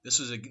This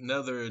is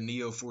another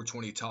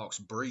NEO420 Talks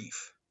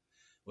brief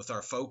with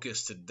our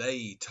focus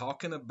today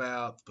talking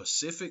about the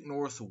Pacific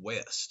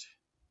Northwest.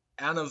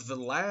 Out of the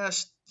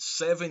last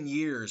 7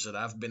 years that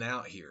I've been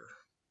out here,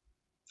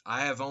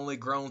 I have only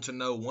grown to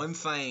know one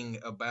thing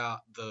about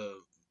the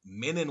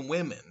men and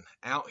women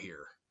out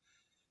here,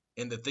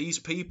 and that these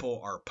people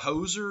are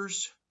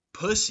posers,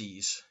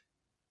 pussies,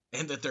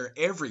 and that they're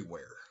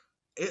everywhere.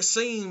 It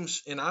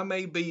seems, and I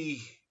may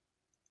be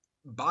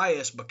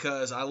biased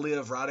because I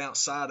live right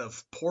outside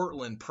of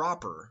Portland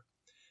proper.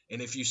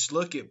 And if you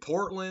look at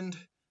Portland,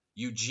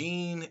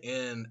 Eugene,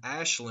 and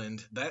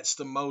Ashland, that's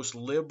the most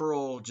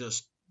liberal,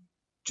 just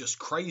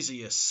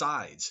craziest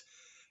sides.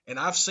 And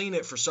I've seen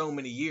it for so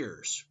many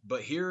years.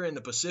 But here in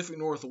the Pacific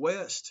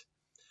Northwest,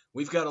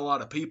 we've got a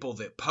lot of people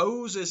that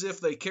pose as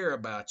if they care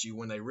about you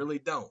when they really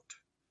don't.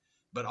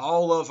 But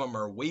all of them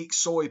are weak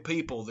soy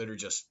people that are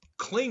just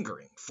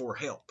clingering for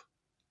help.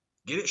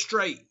 Get it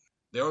straight.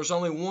 There is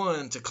only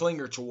one to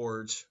clinger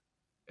towards,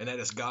 and that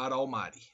is God Almighty.